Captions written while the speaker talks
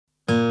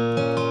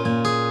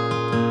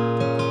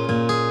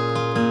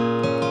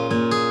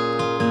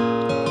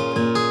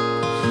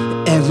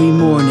Every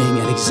morning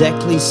at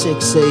exactly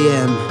 6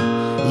 a.m.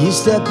 you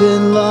step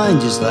in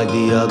line just like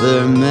the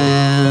other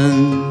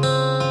man.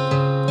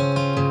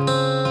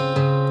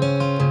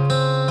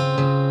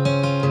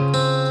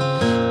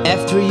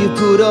 After you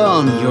put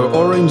on your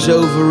orange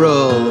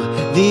overall,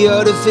 the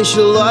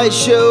artificial lights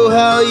show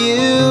how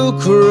you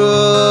crawl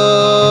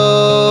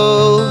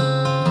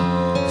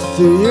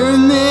through your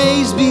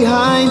maze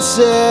behind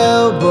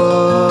cell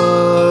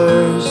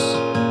bars.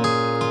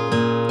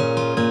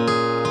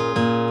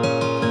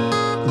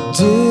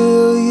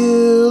 Do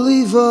you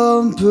leave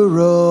on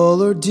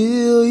parole or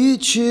do you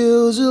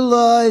choose a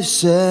life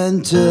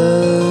sentence?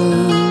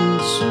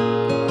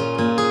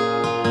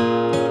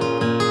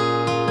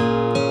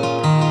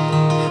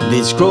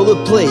 They scroll a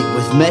plate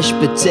with mashed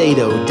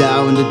potato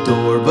down the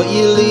door, but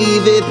you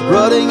leave it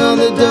rotting on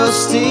the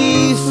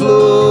dusty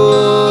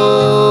floor.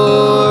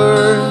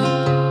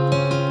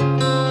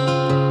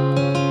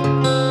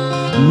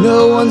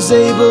 No one's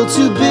able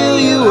to bail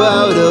you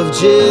out of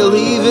jail,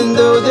 even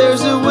though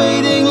there's a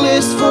waiting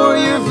list for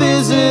your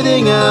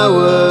visiting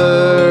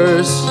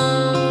hours.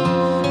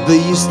 But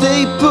you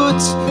stay put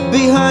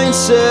behind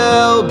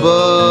cell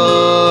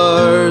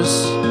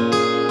bars.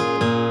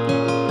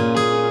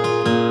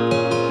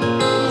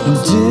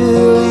 Do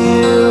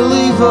you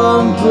leave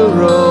on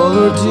parole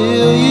or do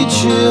you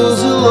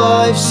choose a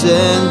life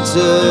sentence?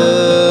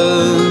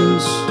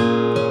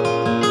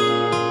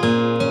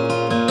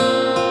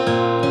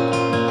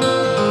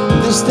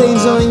 The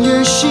stains on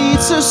your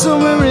sheets are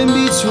somewhere in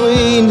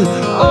between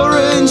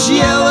orange,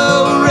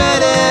 yellow,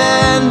 red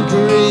and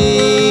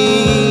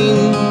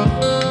green.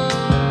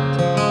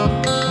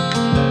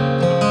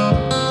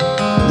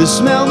 The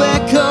smell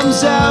that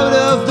comes out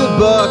of the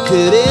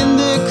bucket in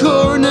the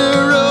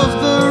corner of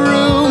the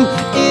room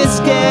is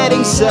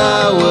getting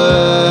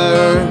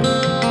sour.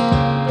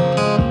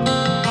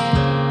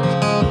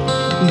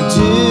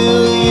 Do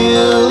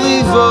you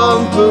leave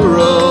on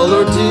parole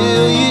or do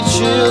you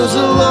choose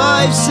a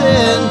life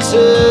sentence?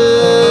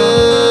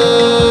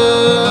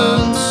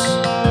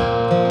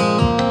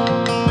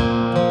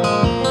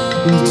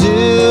 Do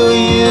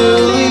you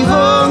leave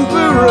on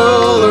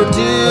parole or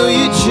do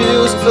you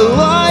choose a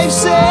life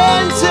sentence?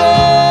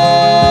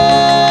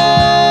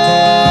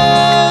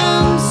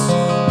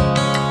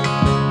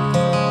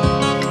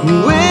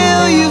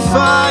 Will you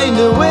find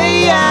a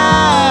way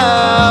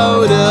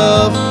out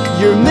of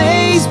your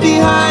maze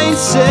behind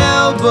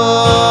cell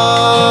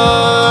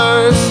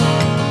bars?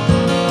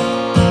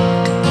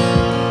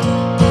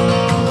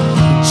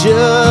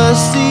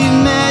 Just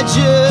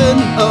imagine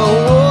a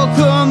walk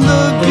on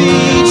the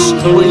beach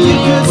where you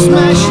could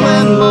smash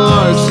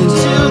landmarks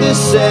into the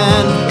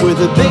sand with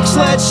a big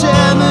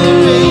sledgehammer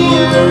in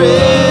your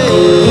hand.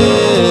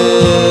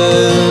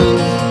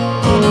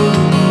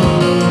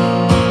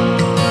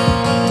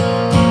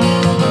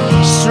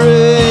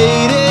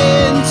 Straight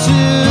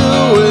into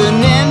an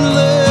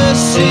endless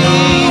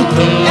sea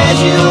as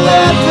you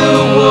let the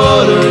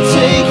water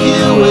take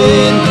you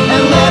in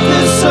and let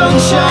the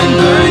sunshine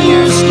burn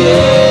your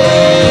skin.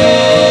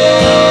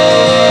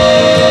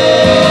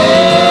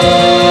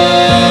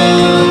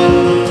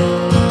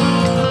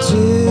 Do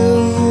you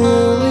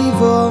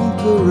leave on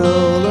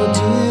parole or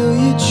do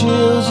you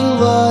choose a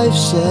life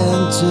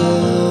sentence?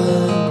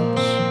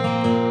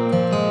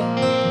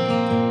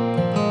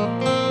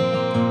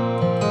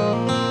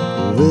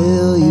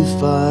 Will you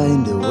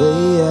find a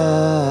way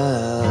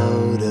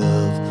out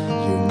of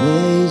your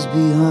maze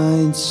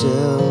behind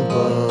cell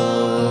bars?